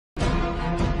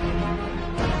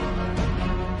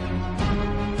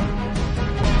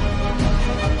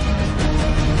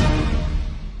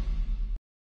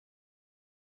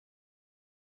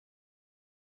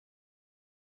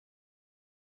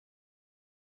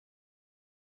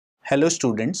Hello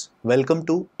students, welcome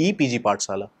to EPG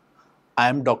Pathshala. I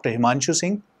am Dr. Himanshu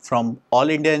Singh from All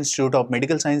India Institute of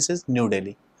Medical Sciences, New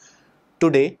Delhi.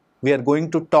 Today we are going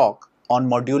to talk on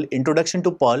module Introduction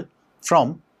to Perl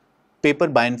from paper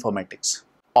Bioinformatics.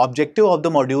 Objective of the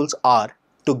modules are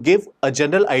to give a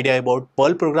general idea about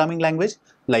Perl programming language,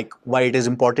 like why it is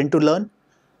important to learn,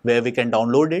 where we can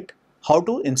download it, how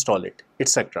to install it,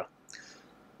 etc.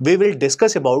 We will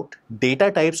discuss about data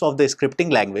types of the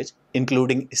scripting language,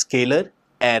 including scalar,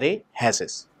 array,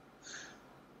 hashes.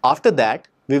 After that,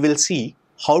 we will see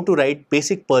how to write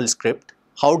basic Perl script,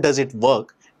 how does it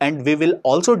work, and we will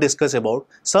also discuss about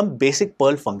some basic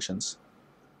Perl functions.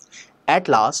 At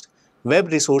last,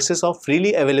 web resources of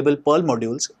freely available Perl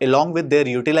modules along with their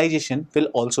utilization will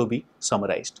also be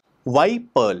summarized. Why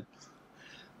Perl?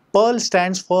 Perl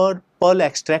stands for Perl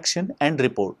Extraction and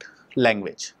Report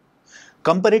Language.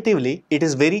 Comparatively, it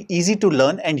is very easy to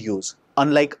learn and use.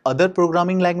 Unlike other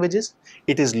programming languages,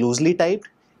 it is loosely typed.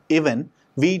 Even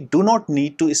we do not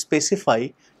need to specify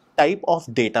type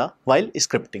of data while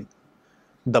scripting.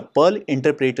 The Perl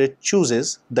interpreter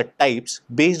chooses the types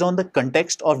based on the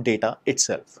context of data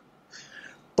itself.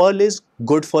 Perl is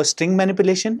good for string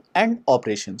manipulation and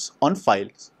operations on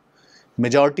files.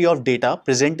 Majority of data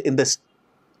present in the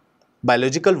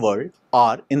biological world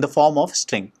are in the form of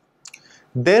string.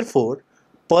 Therefore,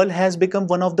 Perl has become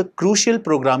one of the crucial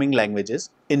programming languages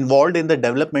involved in the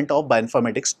development of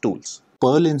bioinformatics tools.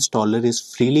 Perl installer is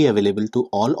freely available to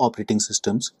all operating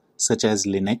systems such as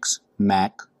Linux,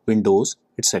 Mac, Windows,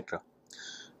 etc.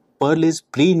 Perl is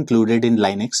pre-included in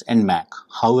Linux and Mac.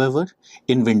 However,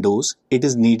 in Windows, it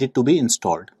is needed to be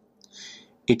installed.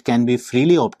 It can be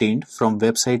freely obtained from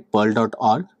website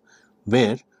perl.org,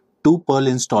 where two Perl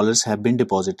installers have been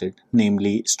deposited,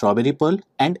 namely Strawberry Perl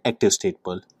and ActiveState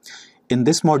Perl. In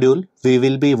this module, we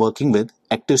will be working with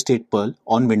ActiveState Perl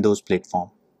on Windows platform.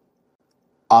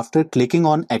 After clicking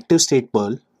on ActiveState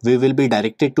Perl, we will be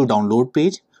directed to download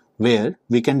page where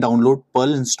we can download Perl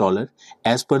installer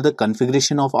as per the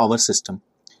configuration of our system.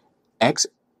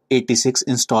 x86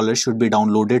 installer should be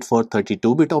downloaded for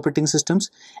 32-bit operating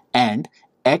systems and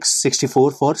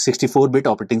x64 for 64-bit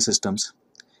operating systems.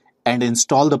 And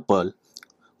install the Perl.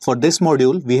 For this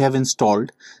module, we have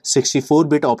installed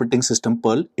 64-bit operating system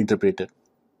Perl interpreter.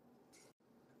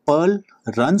 Perl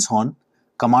runs on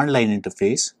command line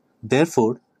interface.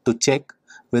 Therefore, to check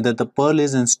whether the Perl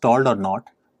is installed or not,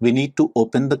 we need to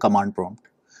open the command prompt.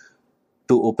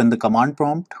 To open the command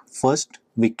prompt, first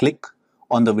we click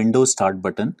on the Windows Start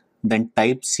button, then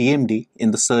type CMD in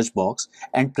the search box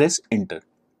and press enter.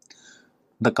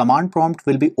 The command prompt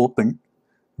will be opened.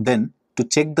 Then, to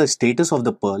check the status of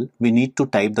the Perl, we need to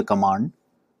type the command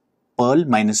Perl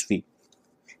 -v.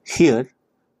 Here,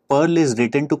 Perl is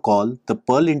written to call the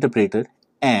Perl interpreter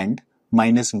and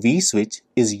 -v switch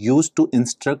is used to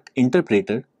instruct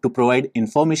interpreter to provide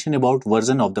information about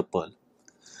version of the Perl.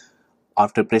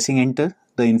 After pressing enter,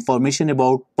 the information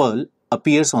about Perl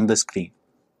appears on the screen.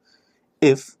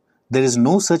 If there is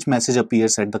no such message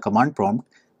appears at the command prompt,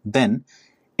 then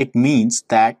it means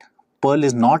that Perl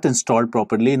is not installed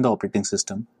properly in the operating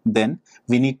system. Then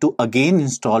we need to again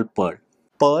install Perl.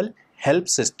 Perl help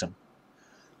system.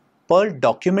 Perl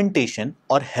documentation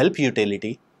or help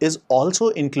utility is also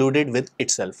included with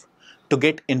itself. To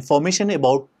get information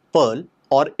about Perl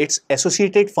or its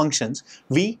associated functions,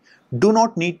 we do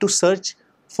not need to search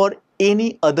for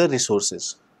any other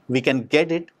resources. We can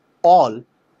get it all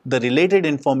the related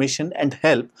information and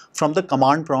help from the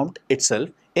command prompt itself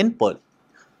in Perl.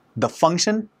 The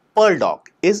function PerlDoc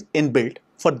is inbuilt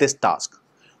for this task.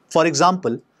 For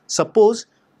example, suppose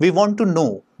we want to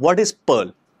know what is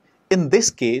Perl. In this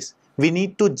case, we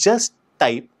need to just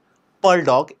type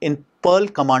PerlDoc in Perl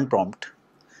command prompt,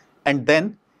 and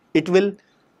then it will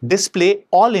display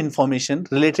all information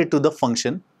related to the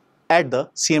function at the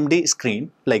CMD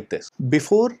screen like this.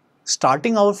 Before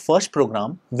starting our first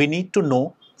program, we need to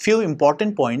know few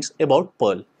important points about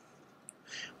Perl.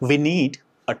 We need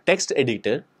a text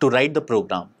editor to write the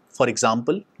program. For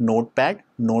example, Notepad,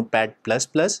 Notepad++,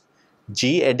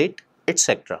 gedit,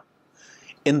 etc.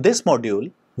 In this module,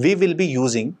 we will be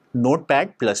using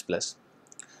Notepad++.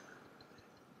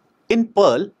 In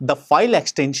Perl, the file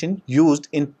extension used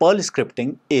in Perl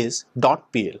scripting is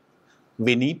 .pl.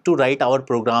 We need to write our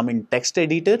program in text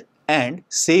editor and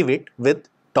save it with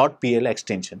 .pl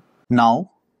extension. Now,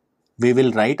 we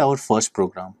will write our first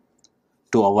program.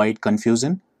 To avoid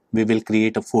confusion, we will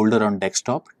create a folder on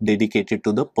desktop dedicated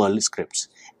to the Perl scripts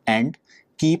and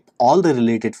keep all the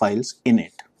related files in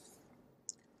it.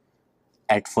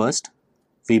 At first,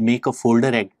 we make a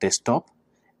folder at desktop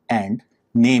and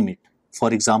name it,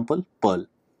 for example, Perl.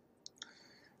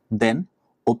 Then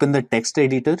Open the text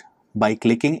editor by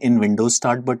clicking in Windows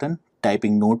Start button,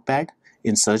 typing Notepad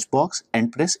in search box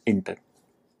and press Enter.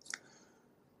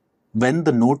 When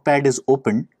the Notepad is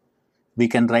opened, we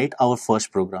can write our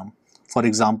first program. For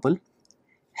example,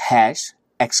 hash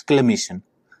exclamation,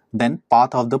 then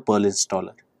path of the Perl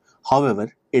installer.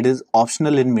 However, it is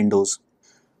optional in Windows.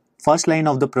 First line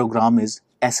of the program is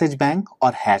shbang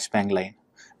or hashbang line,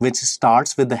 which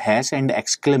starts with the hash and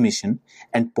exclamation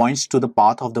and points to the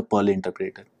path of the Perl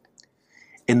interpreter.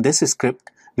 In this script,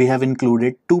 we have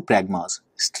included two pragmas,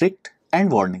 strict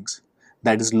and warnings,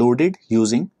 that is loaded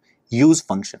using use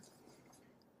function.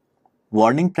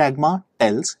 Warning pragma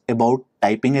tells about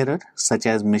typing error such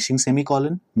as missing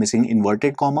semicolon, missing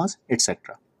inverted commas,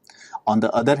 etc. On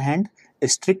the other hand, a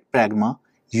strict pragma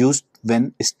used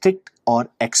when strict or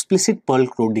explicit Perl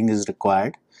coding is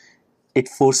required. It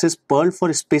forces Perl for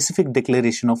a specific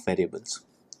declaration of variables.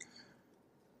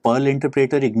 Perl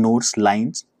interpreter ignores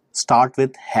lines start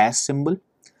with hash symbol.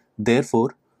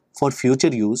 Therefore, for future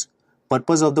use,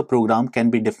 purpose of the program can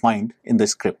be defined in the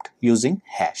script using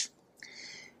hash.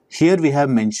 Here we have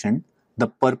mentioned the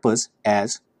purpose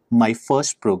as my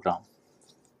first program.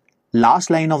 Last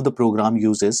line of the program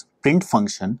uses print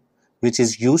function, which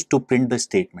is used to print the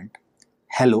statement,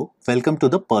 "Hello, welcome to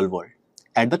the Perl world,"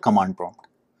 at the command prompt.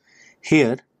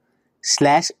 Here,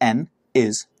 /n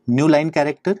is new line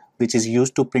character, which is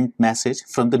used to print message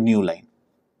from the new line.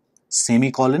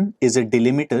 Semicolon is a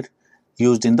delimiter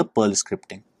used in the Perl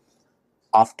scripting.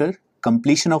 After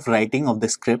completion of writing of the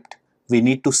script, we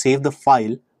need to save the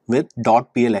file with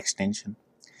 .pl extension.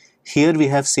 Here we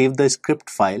have saved the script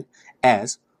file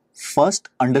as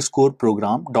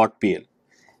first_program.pl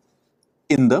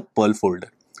in the Perl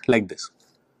folder, like this.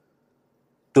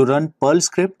 To run Perl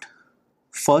script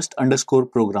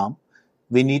first_program,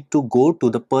 we need to go to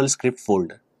the Perl script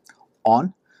folder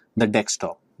on the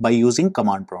desktop by using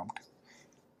command prompt.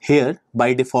 Here,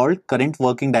 by default, current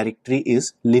working directory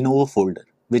is Lenovo folder,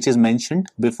 which is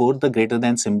mentioned before the greater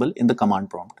than symbol in the command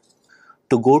prompt.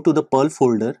 To go to the Perl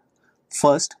folder,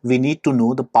 first we need to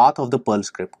know the path of the Perl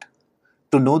script.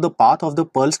 To know the path of the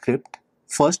Perl script,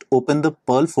 first open the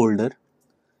Perl folder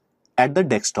at the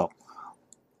desktop.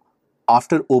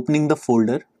 After opening the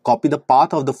folder, copy the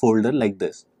path of the folder like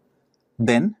this.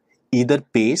 Then either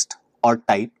paste or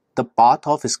type the path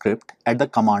of script at the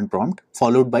command prompt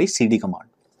followed by cd command.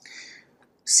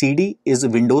 Cd is a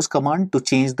Windows command to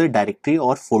change the directory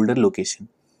or folder location.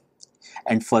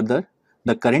 And further,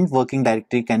 the current working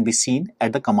directory can be seen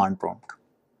at the command prompt.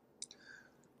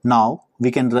 Now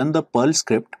we can run the Perl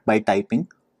script by typing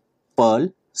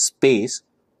perl space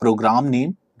program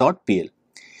name.pl.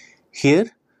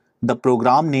 Here the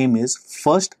program name is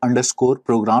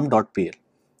first_program.pl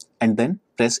and then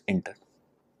press enter.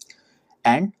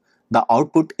 And the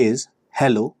output is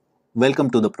hello,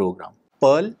 welcome to the program.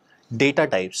 Perl data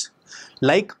types.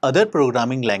 Like other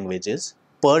programming languages,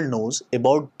 Perl knows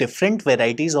about different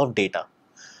varieties of data.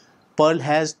 Perl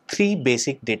has three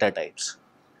basic data types: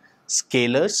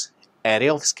 scalars, array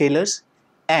of scalars,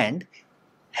 and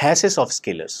hashes of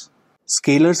scalars.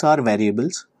 Scalars are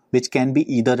variables which can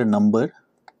be either a number,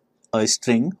 a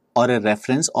string, or a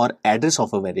reference or address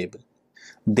of a variable.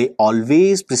 They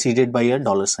always preceded by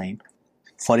a $sign.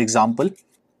 For example,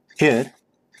 here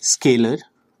scalar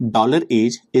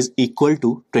 $age is equal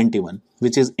to 21,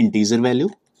 which is integer value.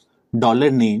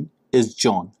 $name is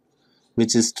John,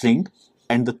 which is string,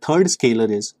 and the third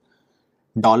scalar is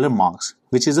 $marks,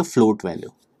 which is a float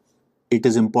value. It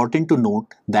is important to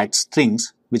note that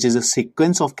strings, which is a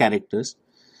sequence of characters,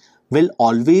 will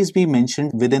always be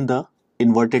mentioned within the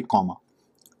inverted comma.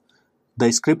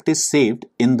 The script is saved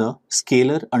in the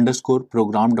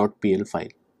scalar_program.pl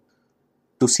file.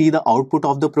 To see the output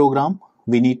of the program,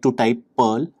 we need to type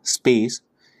perl space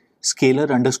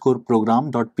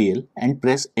scalar_program.pl and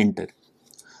press enter.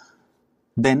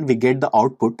 Then we get the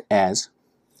output as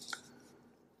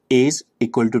age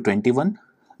equal to 21,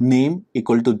 name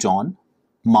equal to John,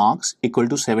 marks equal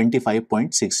to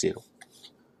 75.60.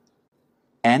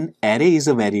 An array is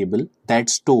a variable that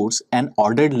stores an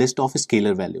ordered list of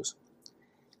scalar values.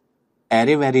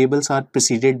 Array variables are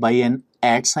preceded by an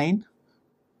 @.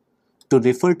 To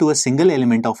refer to a single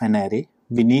element of an array,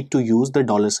 we need to use the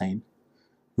 $sign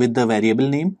with the variable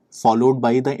name followed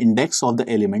by the index of the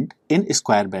element in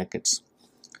square brackets.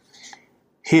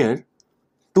 Here,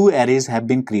 two arrays have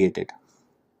been created.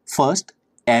 First,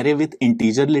 array with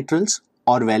integer literals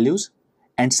or values,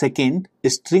 and second,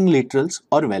 string literals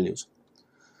or values.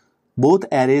 Both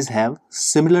arrays have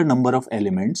similar number of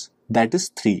elements, that is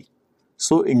 3.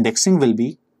 So indexing will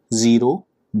be 0,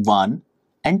 1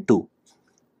 and 2.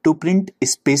 To print a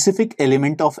specific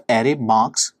element of array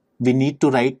marks, we need to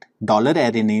write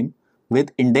 $array name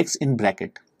with index in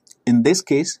bracket. In this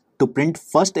case, to print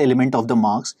first element of the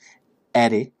marks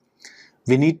array,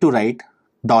 we need to write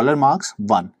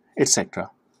 $marks1,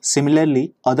 etc.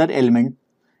 Similarly, other element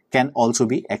can also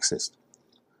be accessed.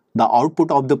 The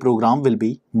output of the program will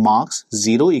be marks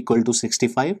 0 equal to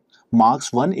 65,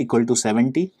 marks 1 equal to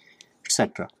 70,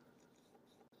 etc.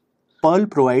 Perl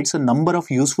provides a number of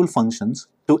useful functions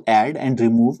to add and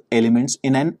remove elements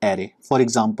in an array. For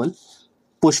example,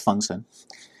 push function.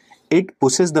 It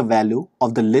pushes the value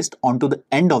of the list onto the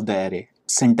end of the array.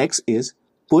 Syntax is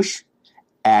push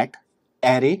at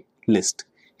array list.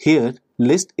 Here,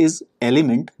 list is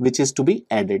element which is to be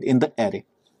added in the array.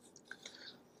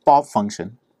 Pop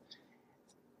function.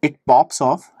 It pops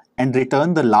off and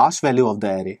returns the last value of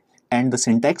the array, and the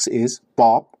syntax is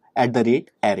pop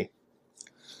 @array.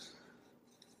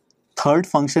 Third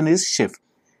function is shift.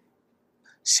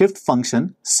 Shift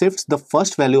function shifts the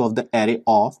first value of the array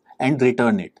off and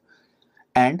return it,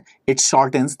 and it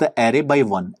shortens the array by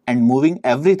 1 and moving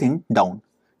everything down.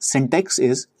 Syntax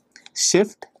is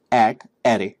shift at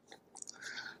array.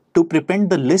 To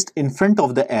prepend the list in front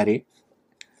of the array,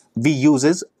 we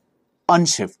uses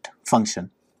unshift function.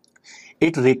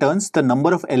 It returns the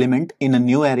number of element in a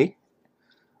new array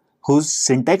whose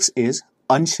syntax is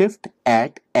unshift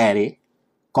at array,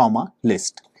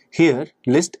 list. Here,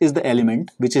 list is the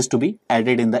element which is to be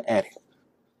added in the array.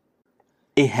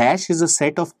 A hash is a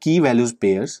set of key values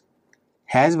pairs.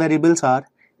 Hash variables are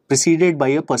preceded by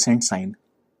a %sign.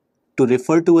 To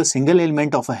refer to a single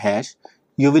element of a hash,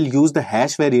 you will use the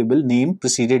hash variable name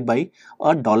preceded by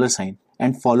a $sign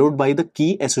and followed by the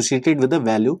key associated with the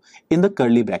value in the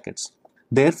curly brackets.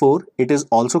 Therefore, it is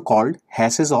also called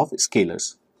hashes of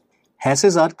scalars.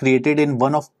 Hashes are created in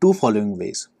one of two following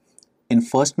ways. In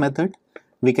first method,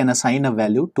 we can assign a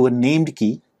value to a named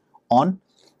key on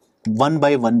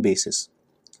 1-by-1 basis.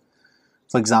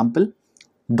 For example,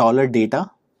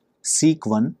 $data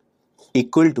seek1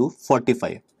 equal to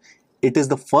 45. It is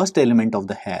the first element of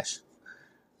the hash.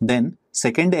 Then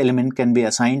second element can be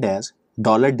assigned as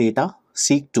 $data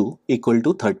seek2 equal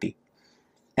to 30,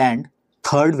 and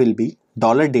third will be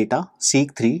 $data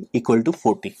seek3 equal to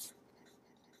 40.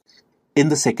 In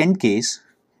the second case,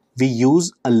 we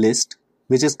use a list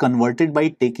which is converted by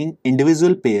taking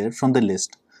individual pair from the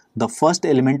list. The first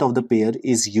element of the pair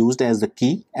is used as the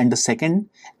key and the second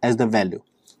as the value.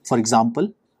 For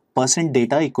example,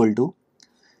 %data equal to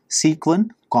seek1,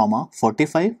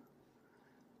 45,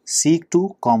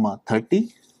 seek2,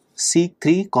 30,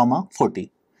 seek3,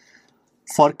 40.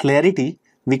 For clarity,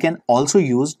 we can also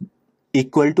use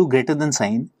equal to greater than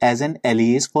sign as an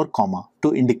alias for comma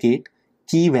to indicate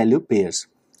key value pairs,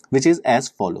 which is as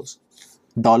follows.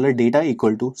 $data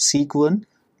equal to seek1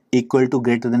 equal to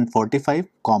greater than 45,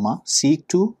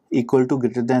 seek2 equal to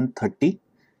greater than 30,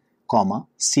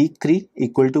 seek3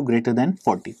 equal to greater than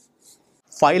 40.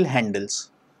 File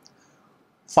handles.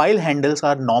 File handles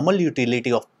are normal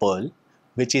utility of Perl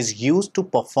which is used to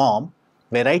perform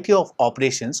variety of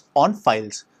operations on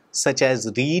files such as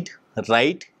read,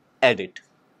 write, edit,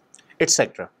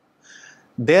 etc.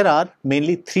 There are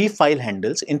mainly three file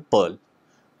handles in Perl.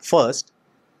 First,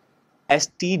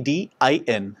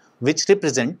 stdin, which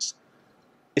represents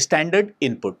standard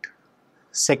input.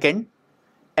 Second,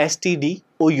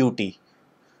 stdout,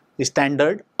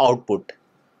 standard output.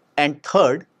 And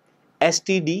third,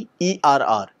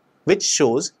 stderr, which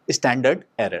shows standard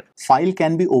error. File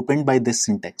can be opened by this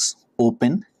syntax: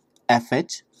 open,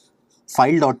 fh,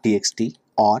 file.txt,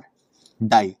 or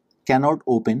die, cannot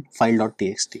open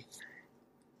file.txt.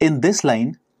 In this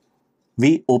line,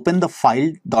 we open the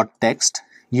file.txt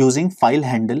using file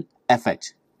handle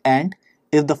fh, and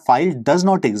if the file does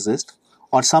not exist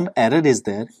or some error is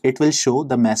there, it will show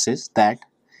the message that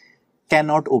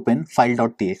cannot open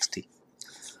file.txt.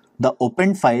 The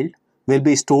opened file will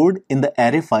be stored in the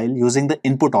array file using the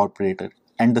input operator,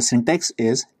 and the syntax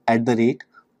is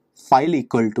 @file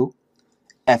equal to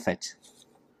fh.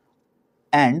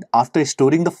 And after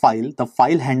storing the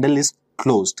file handle is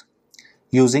closed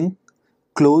using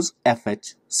close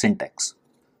fh syntax.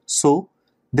 So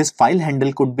this file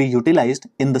handle could be utilized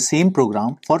in the same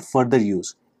program for further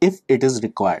use if it is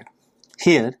required.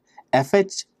 Here,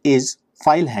 fh is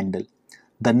file handle.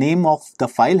 The name of the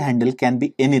file handle can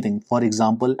be anything, for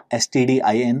example,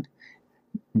 stdin,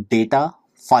 data,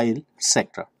 file,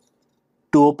 etc.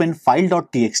 To open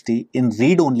file.txt in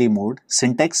read-only mode,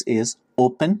 syntax is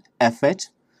open fh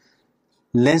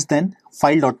less than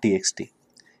file.txt.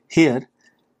 Here,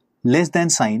 less than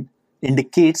sign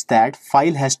indicates that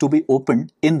file has to be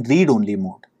opened in read-only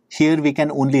mode. Here we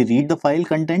can only read the file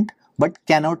content but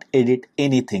cannot edit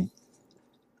anything.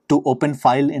 To open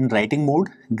file in writing mode,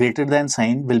 greater than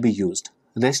sign will be used.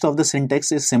 Rest of the syntax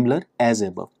is similar as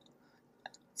above.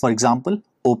 For example,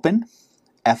 open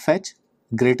fh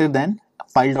greater than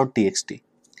file.txt.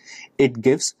 It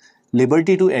gives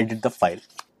liberty to edit the file.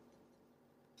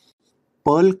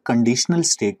 Perl conditional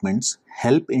statements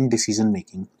help in decision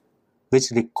making,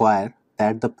 which require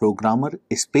that the programmer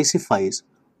specifies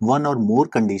one or more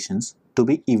conditions to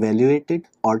be evaluated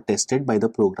or tested by the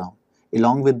program,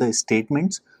 along with the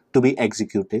statements to be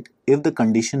executed if the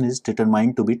condition is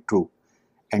determined to be true,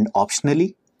 and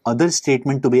optionally other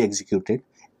statement to be executed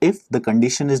if the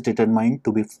condition is determined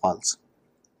to be false.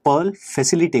 Perl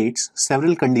facilitates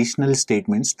several conditional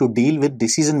statements to deal with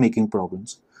decision-making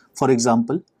problems. For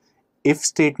example, if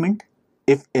statement,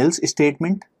 if else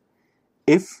statement,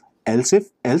 if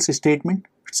else statement,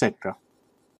 etc.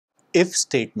 If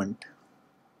statement.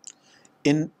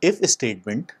 In if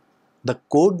statement, the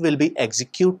code will be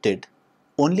executed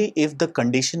only if the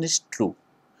condition is true.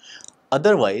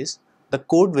 Otherwise, the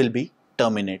code will be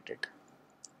terminated.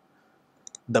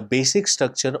 The basic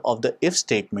structure of the if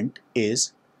statement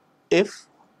is if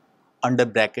under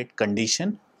bracket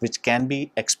condition, which can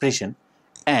be expression,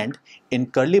 and in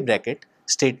curly bracket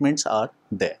statements are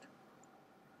there.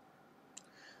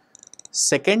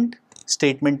 Second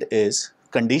statement is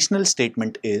conditional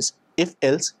statement is if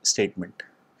else statement.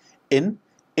 In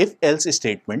if else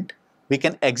statement, we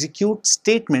can execute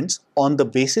statements on the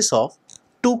basis of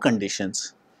two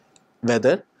conditions,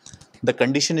 whether the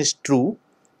condition is true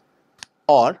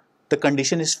or the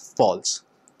condition is false.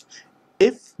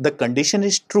 If the condition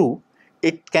is true,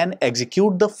 it can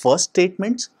execute the first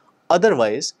statements,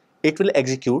 otherwise it will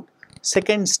execute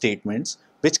second statements,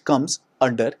 which comes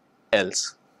under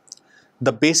else.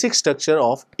 The basic structure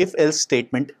of if else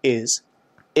statement is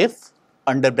if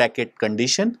under bracket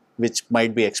condition, which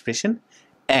might be expression,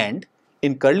 and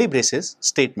in curly braces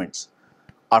statements.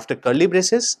 After curly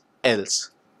braces, else.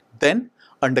 Then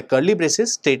under curly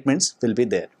braces statements will be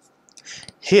there.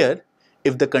 Here,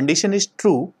 if the condition is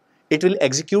true, it will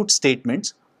execute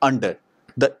statements under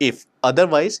the if,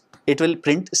 otherwise it will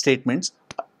print statements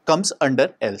comes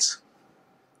under else.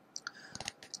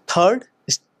 Third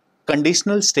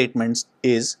conditional statements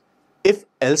is if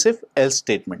else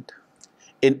statement.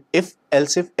 In if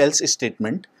else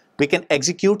statement, we can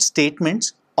execute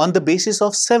statements on the basis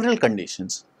of several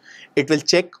conditions. It will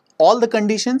check all the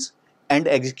conditions and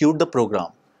execute the program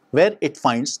where it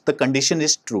finds the condition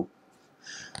is true.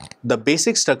 The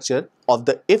basic structure of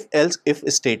the if else if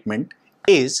statement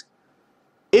is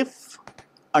if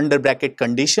under bracket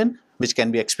condition, which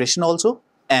can be expression also,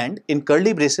 and in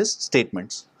curly braces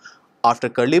statements. After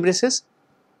curly braces,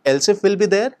 else if will be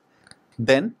there,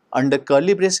 then under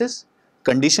curly braces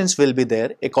conditions will be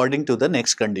there according to the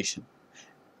next condition.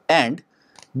 And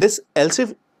this else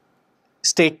if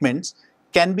statements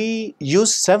can be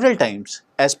used several times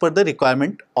as per the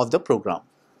requirement of the program.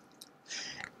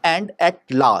 And at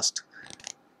last,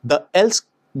 the else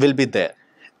will be there,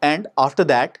 and after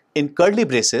that in curly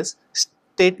braces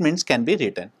statements can be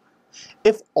written.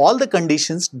 If all the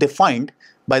conditions defined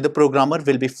by the programmer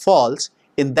will be false,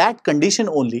 in that condition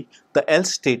only the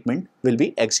else statement will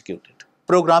be executed.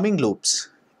 Programming loops.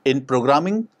 In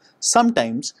programming,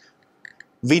 sometimes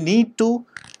we need to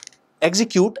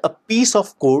execute a piece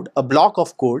of code, a block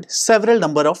of code, several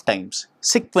number of times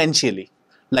sequentially.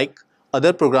 Like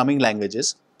other programming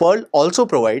languages, Perl also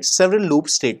provides several loop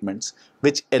statements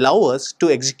which allow us to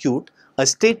execute a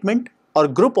statement or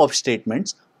group of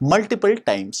statements multiple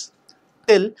times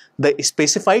till the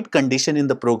specified condition in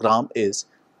the program is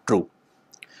true.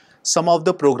 Some of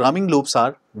the programming loops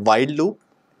are while loop,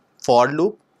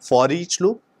 for each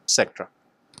loop, etc.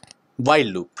 While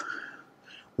loop.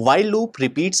 While loop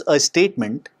repeats a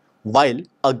statement while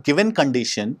a given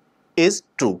condition is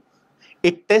true.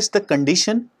 It tests the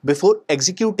condition before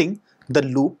executing the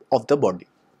loop of the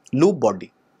loop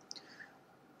body.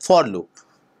 For loop.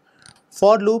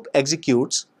 For loop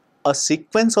executes a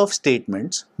sequence of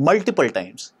statements multiple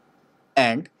times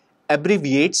and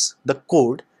abbreviates the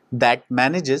code that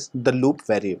manages the loop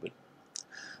variable.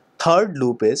 Third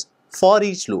loop is for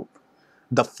each loop.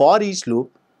 The for each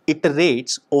loop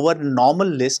iterates over normal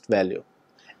list value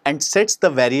and sets the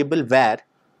variable var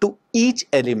to each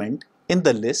element in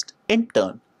the list in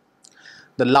turn.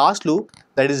 The last loop,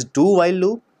 that is do while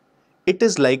loop, it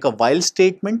is like a while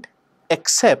statement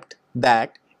except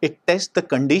that it tests the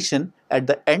condition at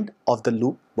the end of the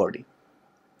loop body.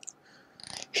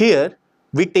 Here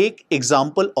we take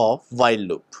example of while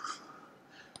loop.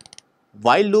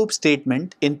 While loop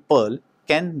statement in Perl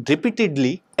can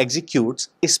repeatedly execute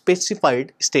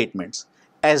specified statements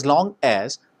as long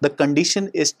as the condition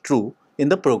is true in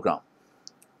the program.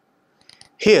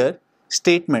 Here,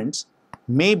 statements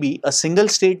may be a single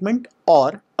statement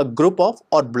or a group of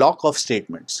or block of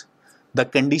statements. The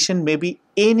condition may be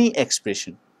any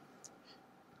expression.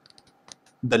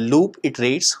 The loop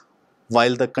iterates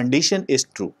while the condition is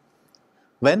true.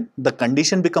 When the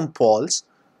condition becomes false,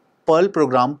 Perl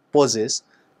program pauses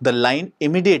the line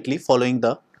immediately following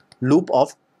the loop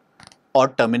of or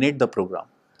terminate the program.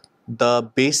 The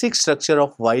basic structure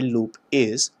of while loop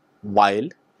is while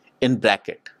in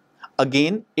bracket.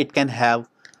 Again, it can have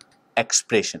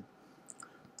expression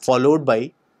followed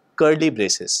by curly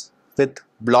braces with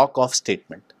block of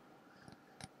statement,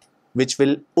 which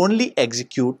will only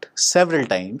execute several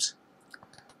times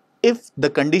if the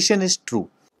condition is true.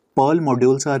 Perl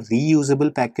modules are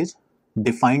reusable package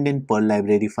defined in Perl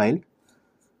library file.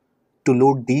 To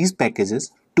load these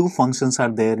packages, two functions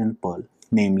are there in Perl,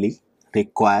 namely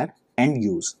require and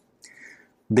use.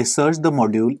 They search the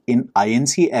module in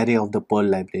inc array of the Perl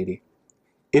library.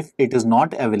 If it is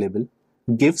not available,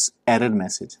 gives error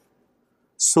message.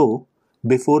 So,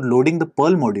 before loading the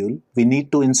Perl module, we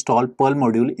need to install Perl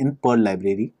module in Perl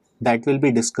library. That will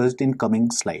be discussed in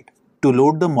coming slide. To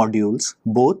load the modules,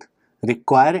 both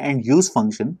require and use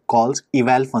function calls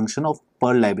eval function of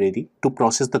Perl library to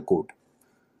process the code.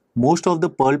 Most of the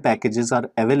Perl packages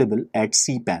are available at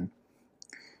CPAN,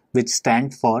 which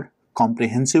stands for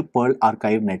Comprehensive Perl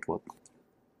Archive Network.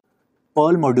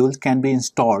 Perl modules can be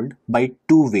installed by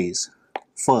two ways.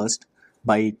 First,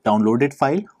 by downloaded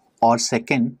file, or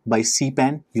second, by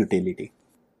CPAN utility.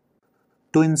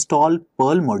 To install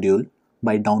Perl module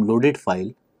by downloaded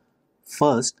file,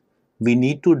 first we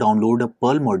need to download a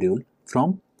Perl module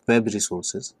from web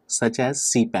resources such as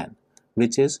CPAN,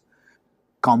 which is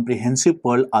Comprehensive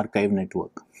Perl Archive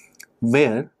Network,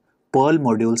 where Perl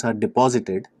modules are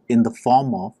deposited in the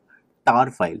form of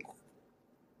tar file.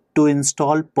 To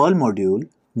install Perl module,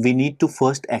 we need to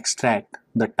first extract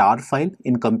the tar file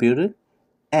in computer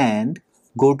and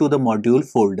go to the module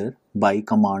folder by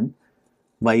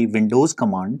Windows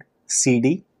command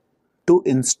cd. To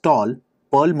install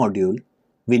Perl module,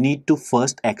 we need to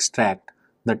first extract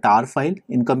the tar file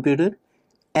in computer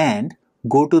and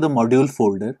go to the module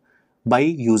folder by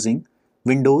using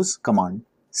Windows command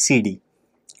cd.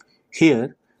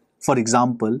 Here, for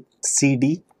example,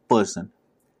 cd person,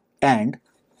 and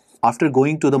after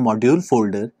going to the module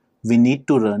folder, we need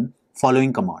to run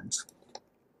following commands.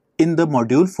 In the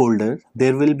module folder,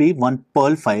 there will be one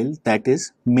Perl file, that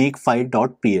is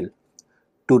makefile.pl.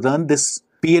 To run this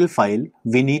PL file,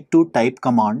 we need to type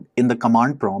command in the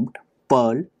command prompt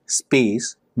Perl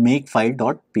space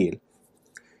makefile.pl.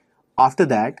 After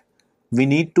that, we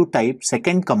need to type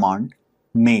second command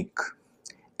make,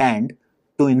 and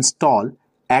to install,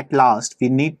 at last we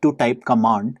need to type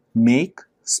command make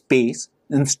space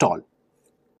install.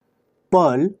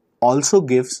 Perl also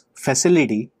gives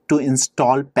facility to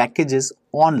install packages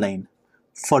online.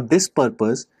 For this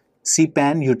purpose,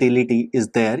 CPAN utility is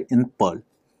there in Perl.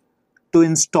 To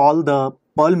install the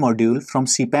Perl module from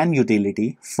CPAN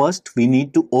utility, first we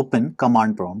need to open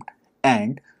command prompt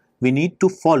and we need to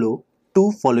follow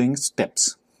two following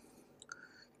steps.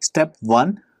 Step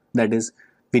 1, that is,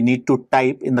 we need to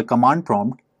type in the command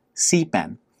prompt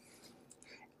CPAN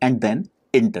and then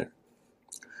enter.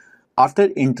 After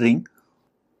entering,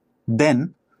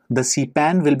 then the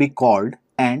CPAN will be called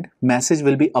and message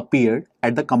will be appeared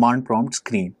at the command prompt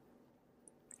screen,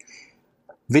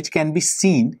 which can be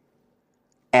seen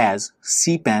as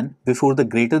CPAN before the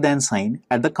greater than sign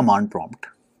at the command prompt.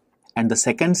 And the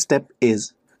second step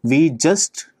is we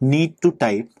just need to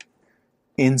type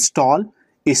install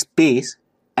space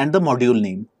and the module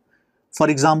name. For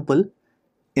example,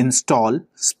 install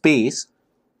space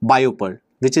Bioperl,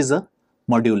 which is a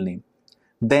module name.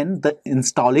 Then the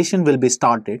installation will be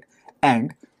started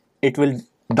and it will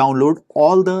download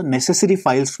all the necessary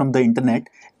files from the internet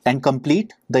and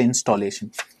complete the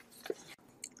installation.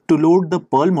 To load the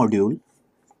Perl module,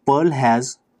 Perl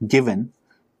has given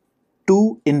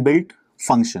two inbuilt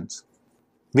functions,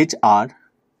 which are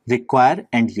require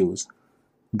and use.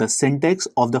 The syntax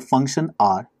of the function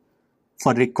are,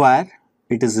 for require,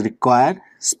 it is require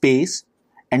space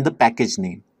and the package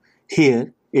name.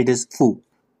 Here it is foo.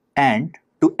 And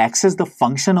to access the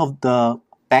function of the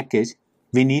package,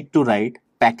 we need to write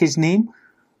package name,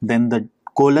 then the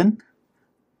colon,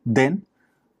 then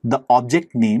the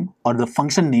object name or the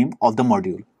function name of the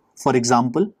module. For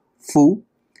example, foo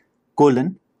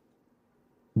colon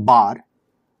bar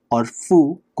or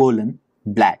foo colon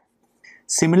black.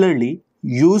 Similarly,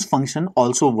 use function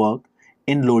also work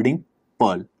in loading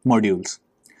Perl modules.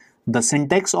 The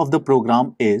syntax of the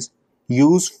program is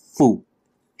use foo.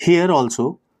 Here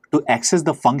also, to access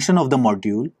the function of the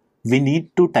module, we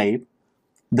need to type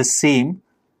the same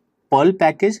Perl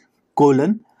package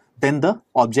colon then the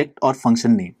object or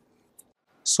function name.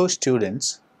 So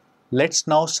students, let's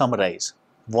now summarize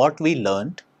what we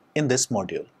learned in this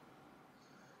module.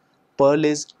 Perl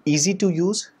is easy to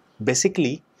use.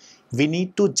 Basically, we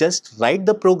need to just write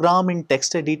the program in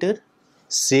text editor,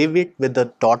 save it with the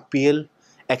 .pl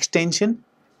extension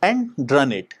and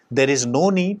run it. There is no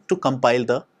need to compile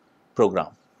the program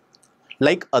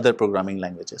like other programming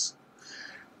languages.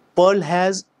 Perl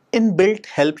has inbuilt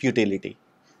help utility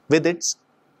with its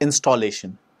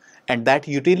installation, and that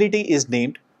utility is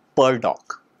named Perl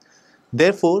doc.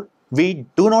 Therefore, we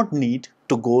do not need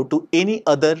to go to any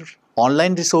other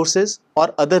online resources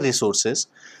or other resources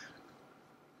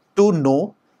to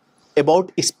know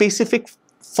about a specific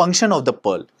function of the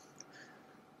Perl.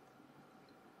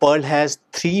 Perl has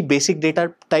three basic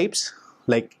data types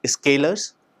like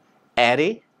scalars,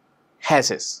 array,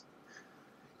 hashes.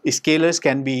 Scalars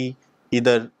can be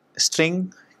either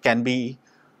string, can be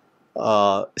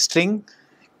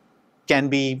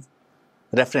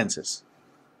references.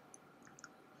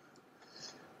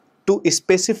 To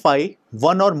specify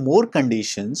one or more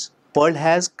conditions, Perl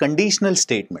has conditional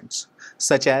statements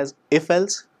such as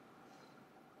if-else,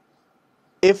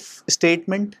 if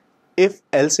statement,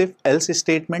 if-else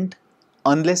statement,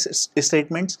 unless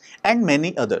statements, and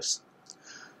many others.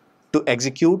 To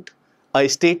execute a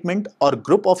statement or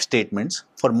group of statements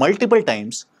for multiple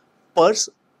times,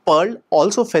 Perl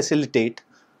also facilitates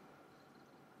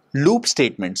loop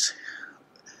statements.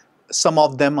 Some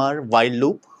of them are while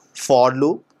loop,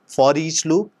 for each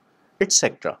loop,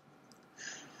 etc.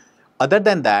 Other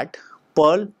than that,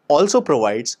 Perl also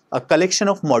provides a collection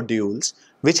of modules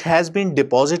which has been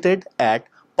deposited at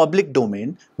public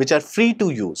domain which are free to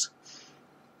use.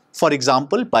 For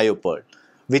example, Bioperl,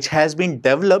 which has been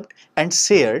developed and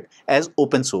shared as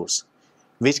open source,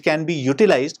 which can be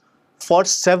utilized for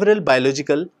several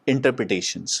biological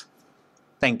interpretations.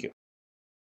 Thank you.